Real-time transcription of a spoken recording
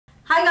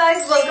Hi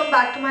guys, welcome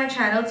back to my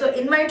channel. So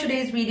in my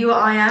today's video,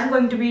 I am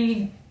going to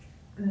be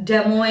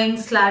demoing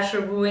 /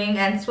 reviewing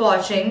and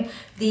swatching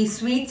the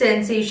Sweet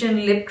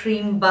Sensation lip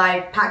cream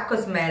by PAC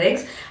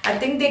Cosmetics. I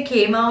think they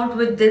came out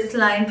with this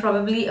line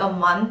probably a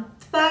month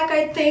back,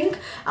 I think,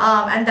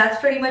 and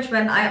that's pretty much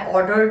when I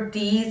ordered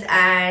these.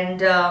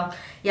 And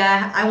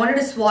yeah, I wanted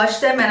to swatch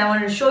them and I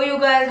wanted to show you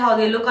guys how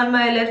they look on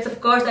my lips. Of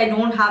course, I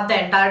don't have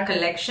the entire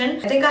collection.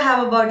 I think I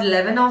have about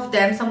 11 of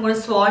them, so I'm going to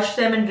swatch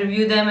them and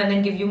review them and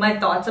then give you my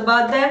thoughts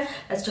about them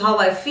as to how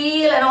I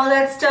feel and all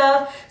that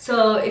stuff.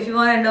 So if you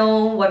want to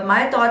know what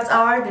my thoughts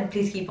are, then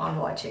please keep on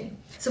watching.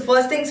 So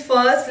first things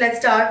first, let's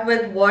start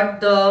with what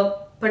the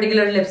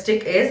particular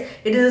lipstick is.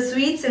 It is a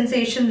Sweet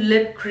Sensation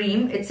lip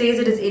cream. It says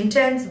it is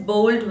intense,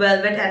 bold,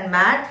 velvet and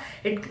matte.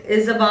 It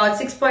is about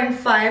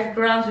 6.5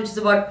 grams, which is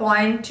about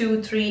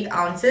 0.23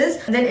 ounces.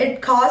 And then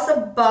it costs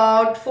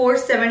about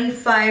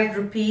 475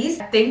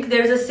 rupees. I think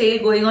there's a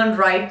sale going on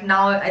right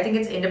now. I think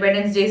it's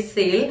Independence Day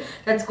sale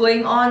that's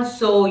going on.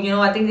 So, you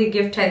know, I think they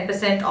give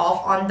 10%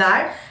 off on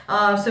that.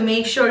 So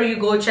make sure you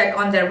go check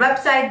on their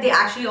website. They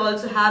actually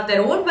also have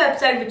their own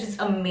website, which is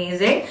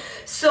amazing.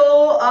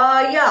 So,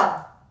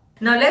 yeah.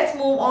 Now let's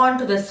move on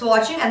to the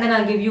swatching and then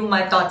I'll give you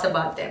my thoughts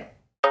about them.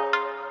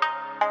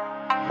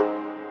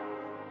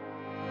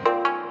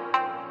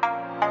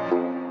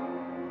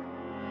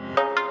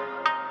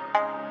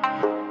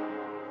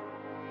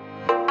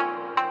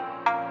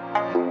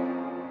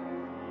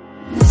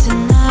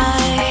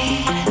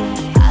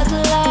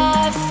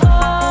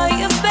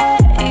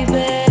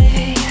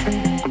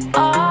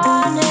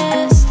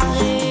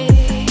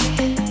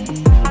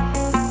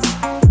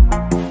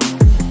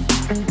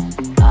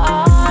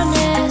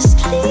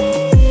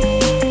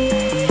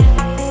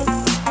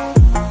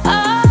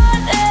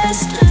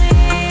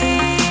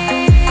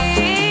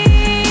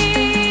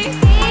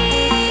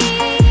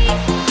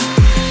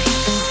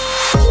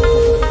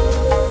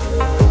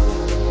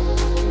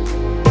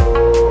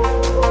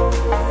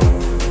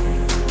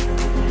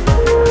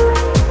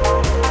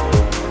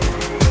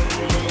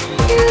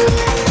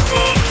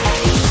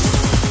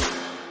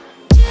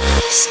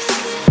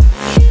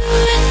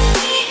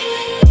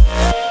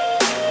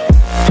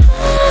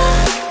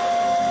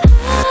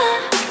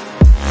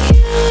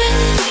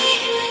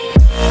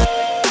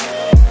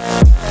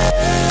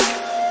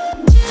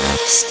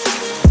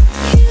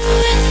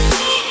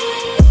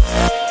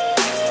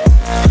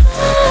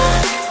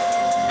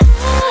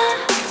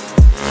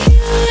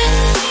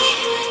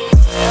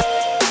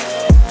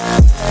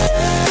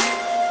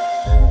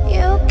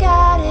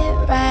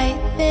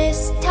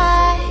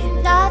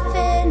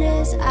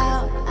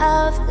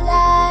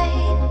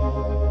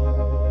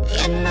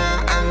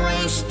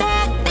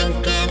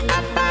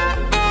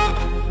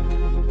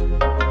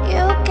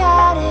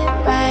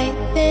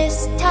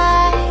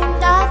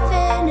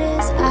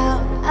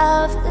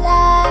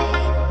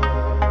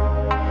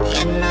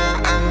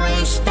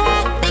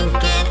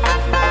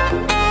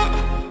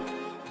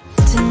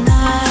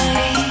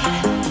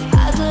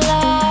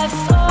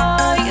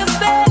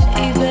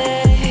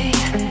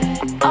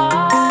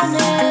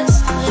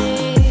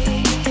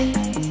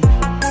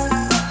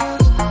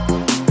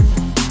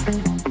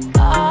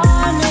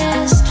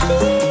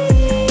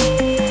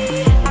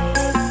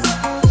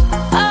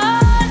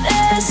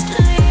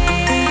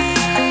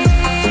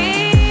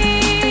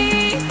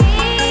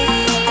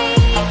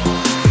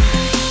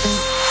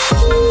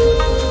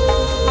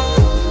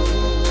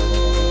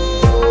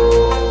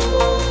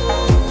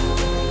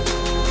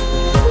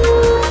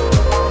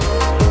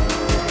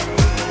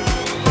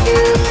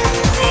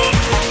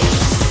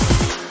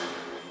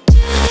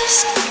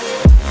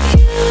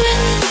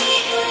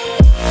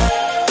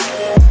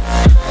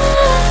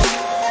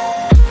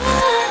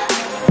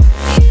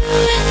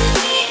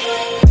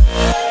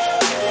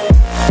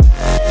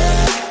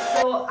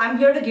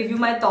 Give you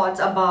my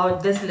thoughts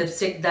about this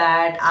lipstick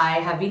that I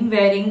have been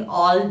wearing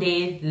all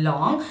day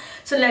long.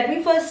 So let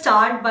me first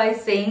start by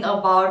saying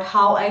about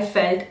how I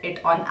felt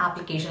it on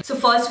application. So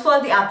first of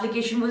all, the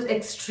application was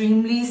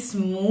extremely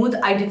smooth.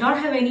 I did not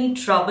have any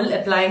trouble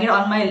applying it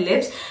on my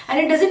lips, and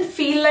it doesn't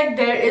feel like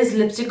there is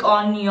lipstick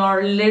on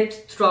your lips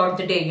throughout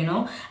the day, you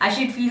know.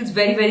 Actually, it feels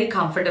very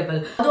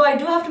comfortable. Although I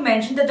do have to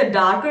mention that the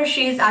darker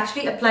shades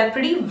actually apply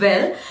pretty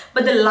well,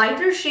 but the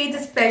lighter shades,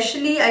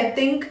 especially I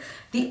think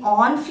the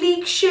On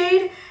Fleek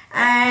shade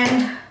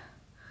and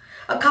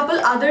a couple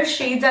other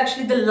shades,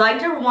 actually the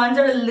lighter ones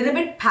are a little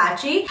bit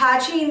patchy.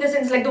 Patchy in the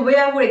sense, like the way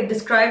I would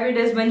describe it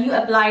is when you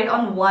apply it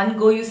on one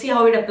go, you see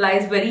how it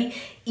applies very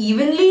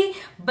evenly.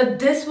 But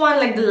this one,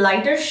 like the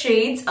lighter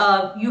shades,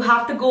 you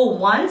have to go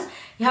once.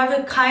 You have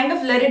to kind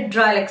of let it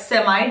dry, like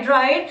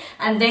semi-dry it,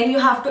 and then you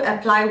have to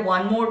apply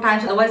one more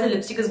time, so otherwise the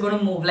lipstick is going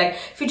to move. Like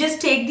if you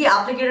just take the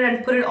applicator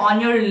and put it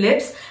on your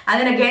lips and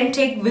then again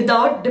take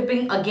without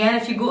dipping again,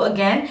 if you go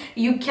again,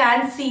 you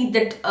can see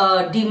that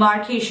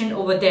demarcation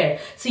over there.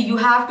 So you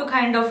have to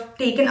kind of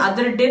take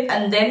another dip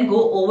and then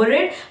go over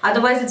it,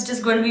 otherwise it's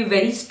just going to be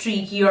very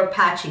streaky or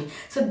patchy.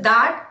 So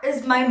that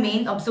is my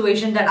main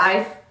observation that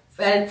I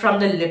felt from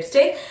the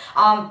lipstick.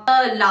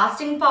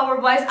 Lasting power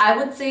wise, I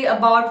would say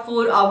about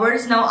 4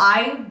 hours. Now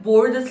I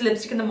wore this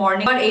lipstick in the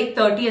morning about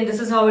 8:30 and this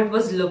is how it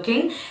was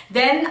looking.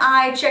 Then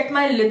I checked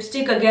my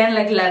lipstick again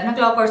like 11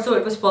 o'clock or so.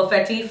 It was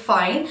perfectly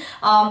fine.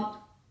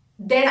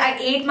 Then I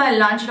ate my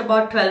lunch at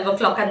about 12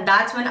 o'clock, and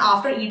that's when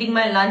after eating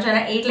my lunch and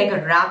I ate like a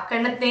wrap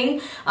kind of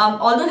thing.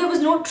 Although there was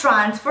no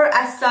transfer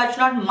as such,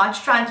 not much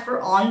transfer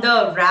on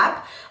the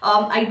wrap,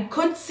 I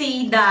could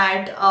see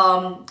that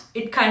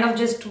it kind of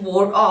just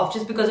wore off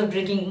just because of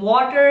drinking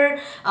water,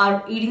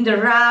 eating the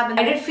wrap. And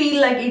I did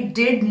feel like it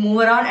did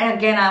move around, and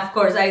again of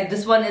course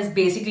this one is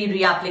basically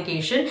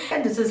reapplication,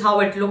 and this is how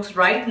it looks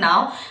right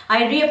now.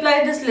 I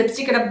reapplied this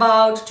lipstick at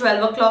about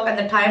 12 o'clock and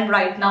the time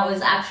right now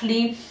is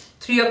actually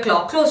 3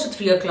 o'clock, close to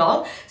 3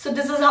 o'clock. So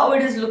this is how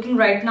it is looking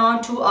right now,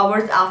 2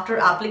 hours after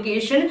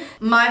application.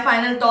 My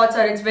final thoughts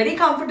are it's very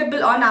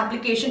comfortable on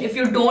application. If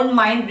you don't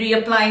mind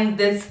reapplying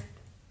this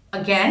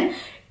again,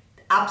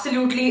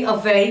 absolutely a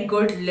very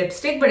good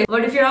lipstick.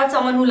 But if you're not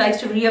someone who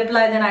likes to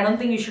reapply, then I don't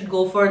think you should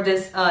go for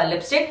this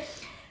lipstick.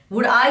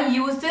 Would I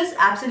use this?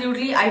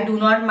 Absolutely. I do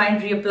not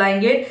mind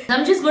reapplying it.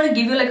 I'm just going to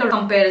give you like a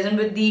comparison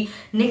with the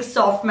NYKAA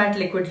Soft Matte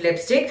Liquid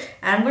Lipstick.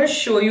 And I'm going to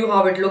show you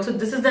how it looks. So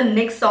this is the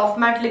NYKAA Soft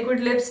Matte Liquid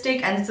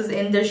Lipstick and this is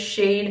in the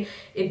shade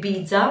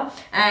Ibiza.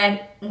 And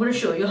I'm going to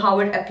show you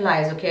how it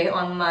applies, okay,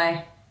 on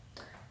my...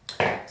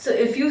 So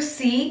if you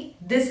see,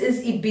 this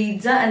is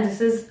Ibiza and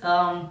this is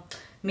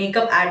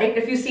Makeup Addict.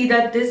 If you see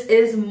that this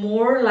is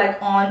more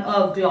like on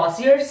a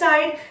glossier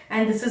side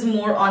and this is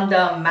more on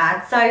the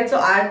matte side. So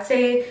I'd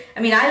say,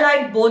 I mean, I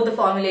like both the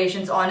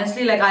formulations,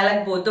 honestly. Like I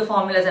like both the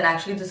formulas, and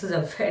actually this is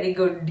a very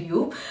good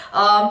dupe.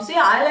 So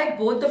yeah, I like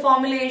both the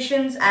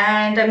formulations,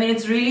 and I mean,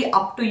 it's really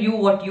up to you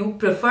what you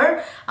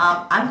prefer.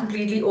 I'm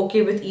completely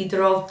okay with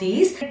either of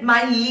these.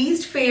 My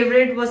least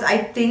favorite was, I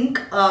think,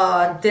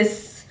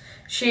 this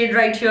shade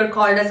right here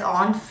called as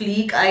On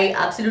Fleek. I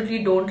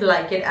absolutely don't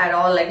like it at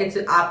all. Like it's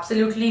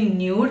absolutely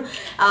nude.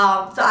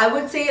 So I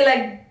would say,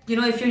 like, you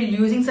know, if you're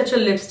using such a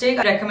lipstick,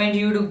 I recommend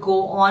you to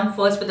go on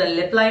first with a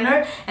lip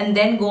liner and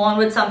then go on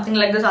with something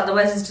like this.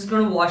 Otherwise it's just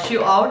going to wash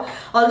you out.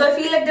 Although I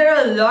feel like there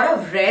are a lot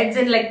of reds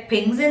and like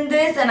pinks in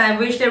this, and I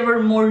wish there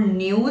were more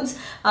nudes,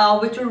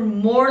 which were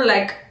more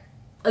like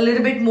a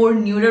little bit more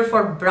nuder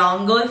for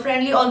brown girl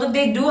friendly, although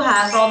they do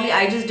have, probably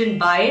I just didn't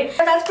buy it.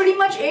 But that's pretty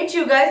much it,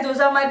 you guys.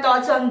 Those are my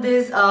thoughts on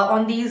this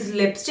on these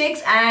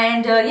lipsticks.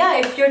 And yeah,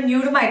 if you're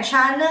new to my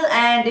channel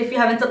and if you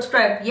haven't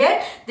subscribed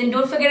yet, then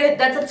don't forget to hit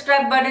that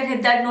subscribe button,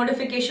 hit that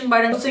notification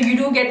button so you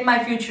do get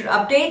my future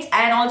updates,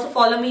 and also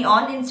follow me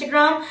on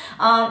Instagram.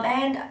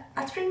 And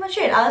that's pretty much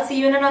it. I'll see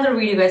you in another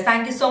video, guys.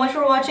 Thank you so much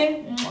for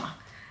watching.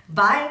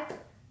 Bye.